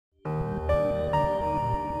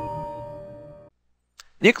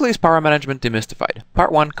Nucleus Power Management Demystified,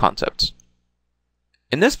 Part 1 Concepts.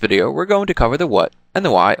 In this video, we're going to cover the what and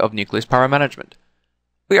the why of Nucleus Power Management.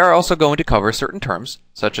 We are also going to cover certain terms,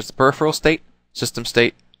 such as the peripheral state, system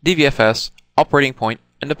state, DVFS, operating point,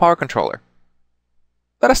 and the power controller.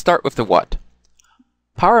 Let us start with the what.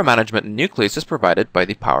 Power management in Nucleus is provided by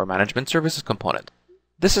the Power Management Services component.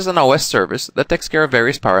 This is an OS service that takes care of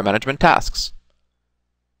various power management tasks.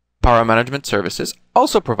 Power Management Services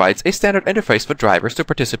also provides a standard interface for drivers to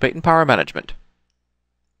participate in power management.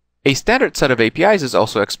 A standard set of APIs is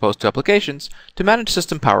also exposed to applications to manage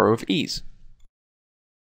system power with ease.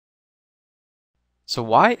 So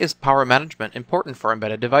why is power management important for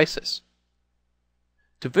embedded devices?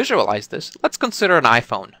 To visualize this, let's consider an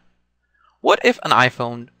iPhone. What if an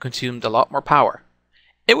iPhone consumed a lot more power?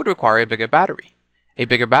 It would require a bigger battery. A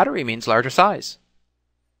bigger battery means larger size.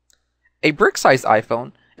 A brick-sized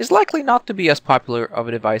iPhone is likely not to be as popular of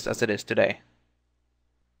a device as it is today.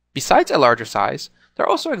 Besides a larger size, there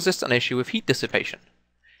also exists an issue with heat dissipation.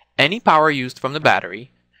 Any power used from the battery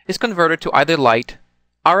is converted to either light,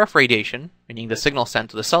 RF radiation, meaning the signal sent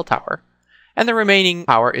to the cell tower, and the remaining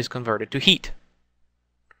power is converted to heat.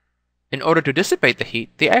 In order to dissipate the heat,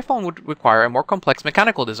 the iPhone would require a more complex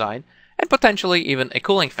mechanical design and potentially even a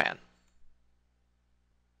cooling fan.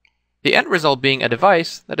 The end result being a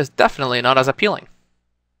device that is definitely not as appealing.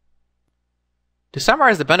 To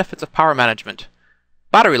summarize the benefits of power management: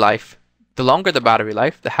 battery life. The longer the battery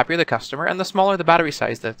life, the happier the customer, and the smaller the battery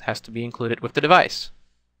size that has to be included with the device.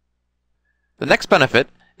 The next benefit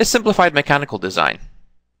is simplified mechanical design.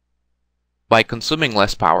 By consuming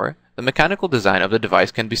less power, the mechanical design of the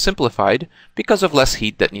device can be simplified because of less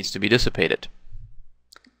heat that needs to be dissipated.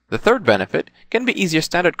 The third benefit can be easier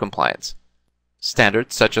standard compliance.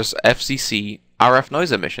 Standards such as FCC, RF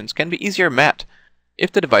noise emissions can be easier met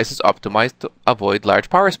if the device is optimized to avoid large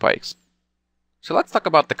power spikes. So let's talk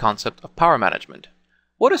about the concept of power management.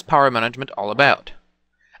 What is power management all about?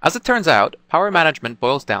 As it turns out, power management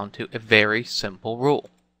boils down to a very simple rule.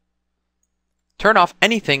 Turn off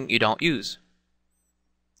anything you don't use.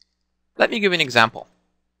 Let me give you an example.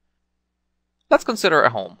 Let's consider a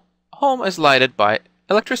home. A home is lighted by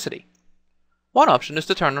electricity. One option is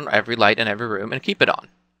to turn on every light in every room and keep it on.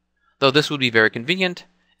 Though this would be very convenient,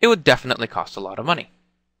 it would definitely cost a lot of money.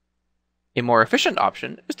 A more efficient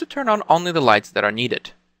option is to turn on only the lights that are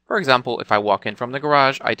needed. For example, if I walk in from the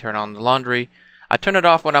garage, I turn on the laundry. I turn it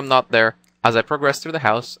off when I'm not there. As I progress through the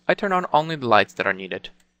house, I turn on only the lights that are needed.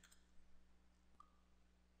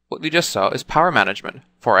 What we just saw is power management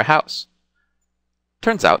for a house.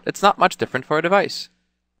 Turns out it's not much different for a device.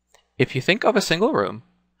 If you think of a single room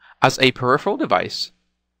as a peripheral device,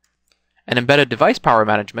 an embedded device power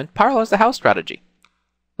management parallels the house strategy.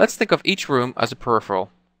 Let's think of each room as a peripheral,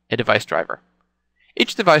 a device driver.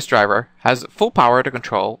 Each device driver has full power to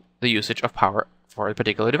control the usage of power for a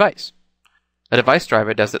particular device. The device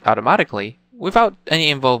driver does it automatically without any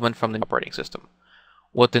involvement from the operating system.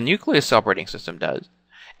 What the Nucleus operating system does,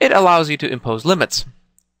 it allows you to impose limits.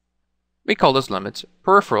 We call those limits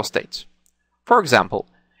peripheral states. For example,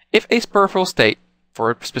 if a peripheral state for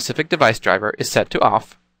a specific device driver is set to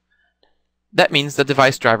off, that means the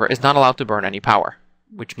device driver is not allowed to burn any power,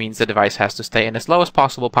 which means the device has to stay in its lowest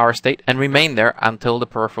possible power state and remain there until the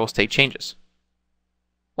peripheral state changes.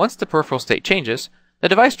 Once the peripheral state changes, the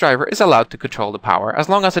device driver is allowed to control the power as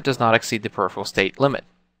long as it does not exceed the peripheral state limit.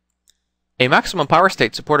 A maximum power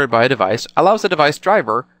state supported by a device allows the device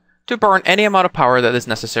driver to burn any amount of power that is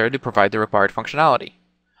necessary to provide the required functionality.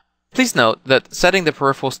 Please note that setting the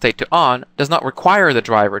peripheral state to on does not require the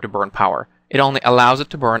driver to burn power. It only allows it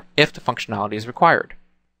to burn if the functionality is required.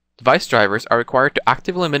 Device drivers are required to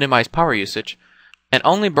actively minimize power usage and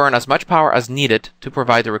only burn as much power as needed to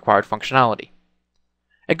provide the required functionality.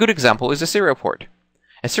 A good example is a serial port.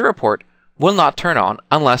 A serial port will not turn on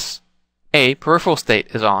unless A. Peripheral state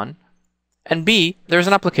is on, and B. There is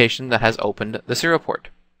an application that has opened the serial port.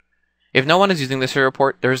 If no one is using the serial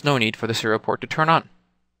port, there is no need for the serial port to turn on.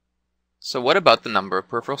 So what about the number of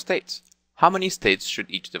peripheral states? How many states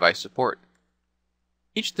should each device support?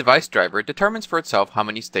 Each device driver determines for itself how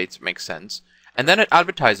many states make sense, and then it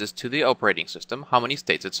advertises to the operating system how many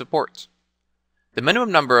states it supports. The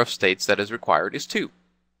minimum number of states that is required is 2,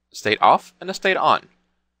 a state off and a state on.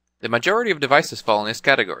 The majority of devices fall in this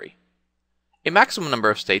category. A maximum number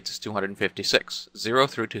of states is 256, 0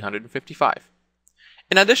 through 255.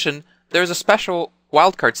 In addition, there is a special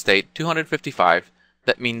wildcard state, 255,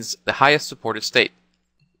 that means the highest supported state.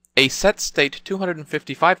 A set state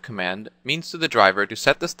 255 command means to the driver to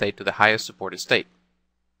set the state to the highest supported state.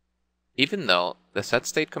 Even though the set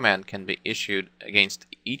state command can be issued against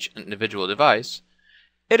each individual device,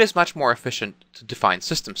 it is much more efficient to define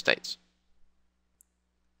system states.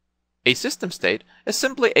 A system state is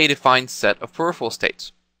simply a defined set of peripheral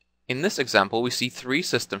states. In this example, we see 3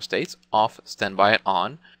 system states, off, standby, and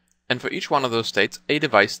on, and for each one of those states, a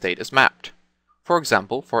device state is mapped. For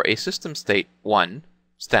example, for a system state 1,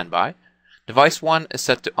 standby, device 1 is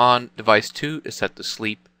set to on, device 2 is set to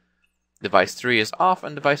sleep, device 3 is off,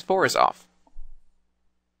 and device 4 is off.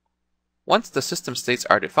 Once the system states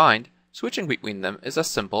are defined, switching between them is as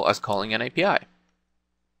simple as calling an API.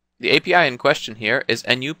 The API in question here is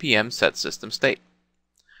nupm set system state.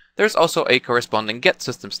 There's also a corresponding get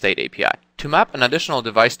system state API. To map an additional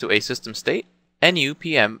device to a system state,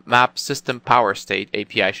 nupm map system power state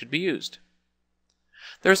API should be used.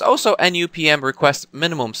 There's also nupm request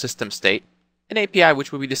minimum system state, an API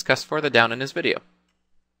which will be discussed further down in this video.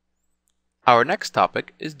 Our next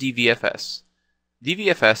topic is DVFS.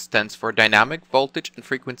 DVFS stands for Dynamic Voltage and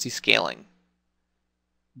Frequency Scaling.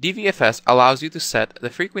 DVFS allows you to set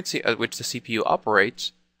the frequency at which the CPU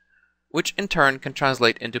operates, which in turn can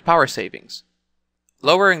translate into power savings.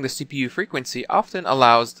 Lowering the CPU frequency often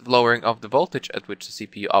allows the lowering of the voltage at which the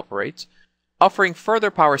CPU operates, offering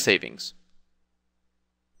further power savings.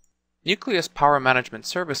 Nucleus Power Management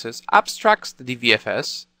Services abstracts the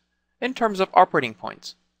DVFS in terms of operating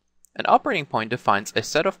points. An operating point defines a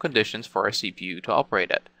set of conditions for a CPU to operate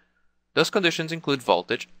at. Those conditions include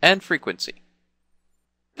voltage and frequency.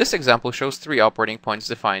 This example shows 3 operating points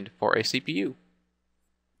defined for a CPU.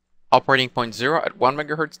 Operating point 0 at 1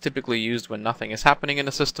 MHz, typically used when nothing is happening in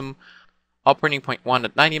the system. Operating point 1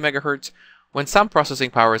 at 90 MHz, when some processing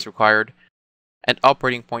power is required. And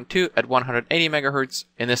operating point 2 at 180 MHz,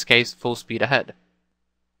 in this case full speed ahead.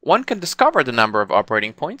 One can discover the number of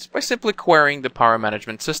operating points by simply querying the power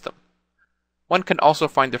management system. One can also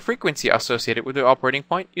find the frequency associated with the operating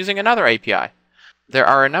point using another API. There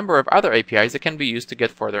are a number of other APIs that can be used to get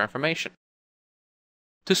further information.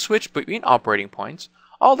 To switch between operating points,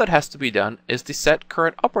 all that has to be done is the set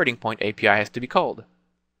current operating point API has to be called.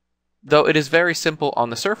 Though it is very simple on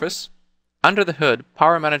the surface, under the hood,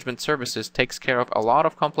 Power Management Services takes care of a lot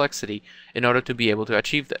of complexity in order to be able to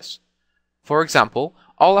achieve this. For example,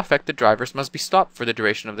 all affected drivers must be stopped for the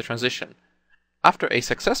duration of the transition. After a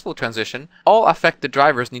successful transition, all affected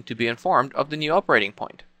drivers need to be informed of the new operating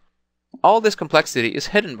point. All this complexity is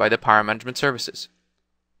hidden by the Power Management Services.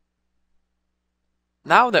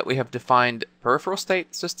 Now that we have defined peripheral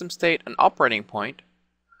state, system state, and operating point,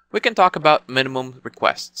 we can talk about minimum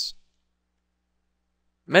requests.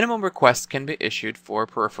 Minimum requests can be issued for a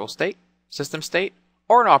peripheral state, system state,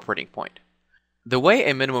 or an operating point. The way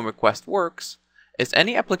a minimum request works is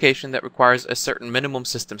any application that requires a certain minimum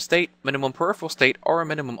system state, minimum peripheral state, or a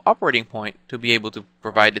minimum operating point to be able to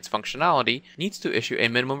provide its functionality needs to issue a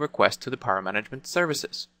minimum request to the Power Management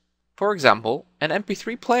Services. For example, an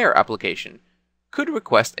MP3 player application could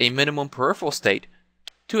request a minimum peripheral state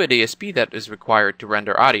to a DSP that is required to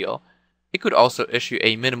render audio. It could also issue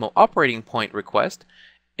a minimum operating point request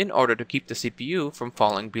in order to keep the CPU from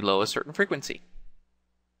falling below a certain frequency.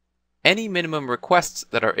 Any minimum requests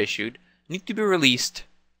that are issued need to be released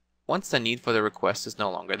once the need for the request is no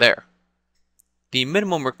longer there. The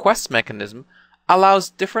minimum request mechanism allows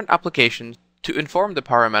different applications to inform the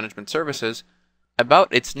Power Management Services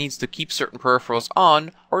about its needs to keep certain peripherals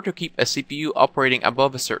on or to keep a CPU operating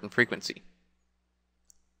above a certain frequency.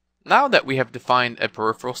 Now that we have defined a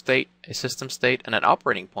peripheral state, a system state, and an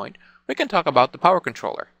operating point, we can talk about the power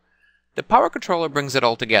controller. The power controller brings it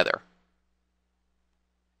all together.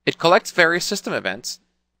 It collects various system events,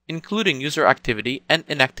 including user activity and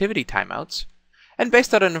inactivity timeouts, and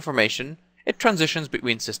based on that information, it transitions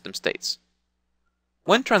between system states.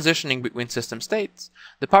 When transitioning between system states,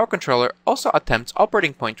 the power controller also attempts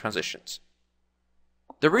operating point transitions.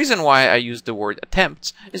 The reason why I use the word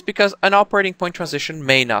attempts is because an operating point transition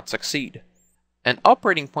may not succeed. An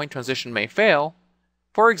operating point transition may fail,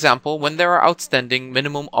 for example, when there are outstanding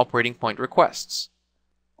minimum operating point requests.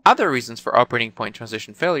 Other reasons for operating point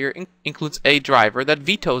transition failure includes a driver that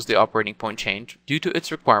vetoes the operating point change due to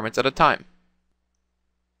its requirements at a time.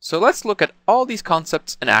 So let's look at all these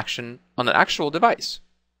concepts in action on an actual device.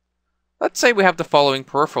 Let's say we have the following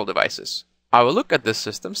peripheral devices. Our look at this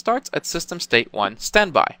system starts at system state 1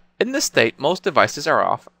 standby. In this state, most devices are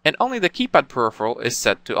off and only the keypad peripheral is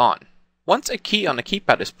set to on. Once a key on the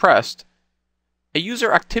keypad is pressed, a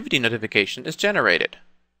user activity notification is generated.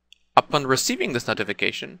 Upon receiving this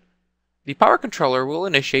notification, the power controller will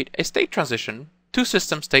initiate a state transition to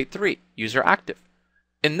system state 3, user active.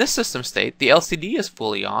 In this system state, the LCD is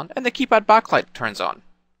fully on and the keypad backlight turns on.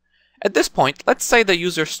 At this point, let's say the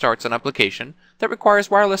user starts an application that requires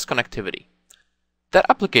wireless connectivity. That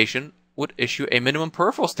application would issue a minimum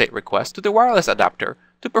peripheral state request to the wireless adapter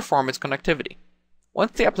to perform its connectivity.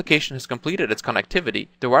 Once the application has completed its connectivity,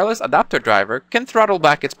 the wireless adapter driver can throttle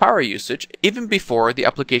back its power usage even before the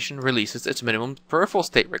application releases its minimum peripheral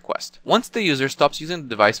state request. Once the user stops using the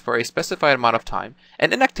device for a specified amount of time,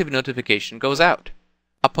 an inactivity notification goes out.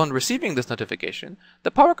 Upon receiving this notification,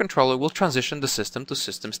 the power controller will transition the system to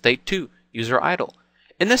system state 2, user idle.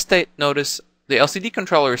 In this state, notice the LCD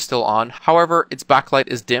controller is still on, however its backlight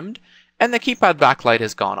is dimmed and the keypad backlight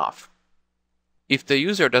has gone off. If the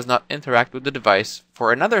user does not interact with the device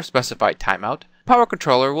for another specified timeout, the power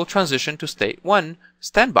controller will transition to state 1,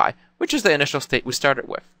 standby, which is the initial state we started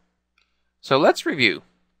with. So let's review.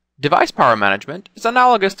 Device power management is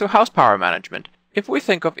analogous to house power management if we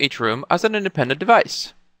think of each room as an independent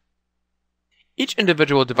device. Each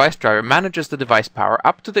individual device driver manages the device power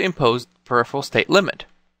up to the imposed peripheral state limit.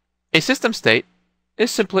 A system state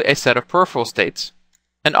is simply a set of peripheral states.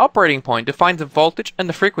 An operating point defines the voltage and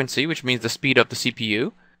the frequency, which means the speed of the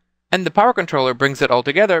CPU, and the power controller brings it all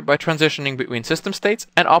together by transitioning between system states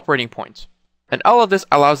and operating points. And all of this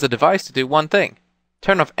allows the device to do one thing: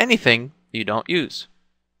 turn off anything you don't use.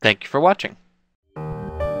 Thank you for watching.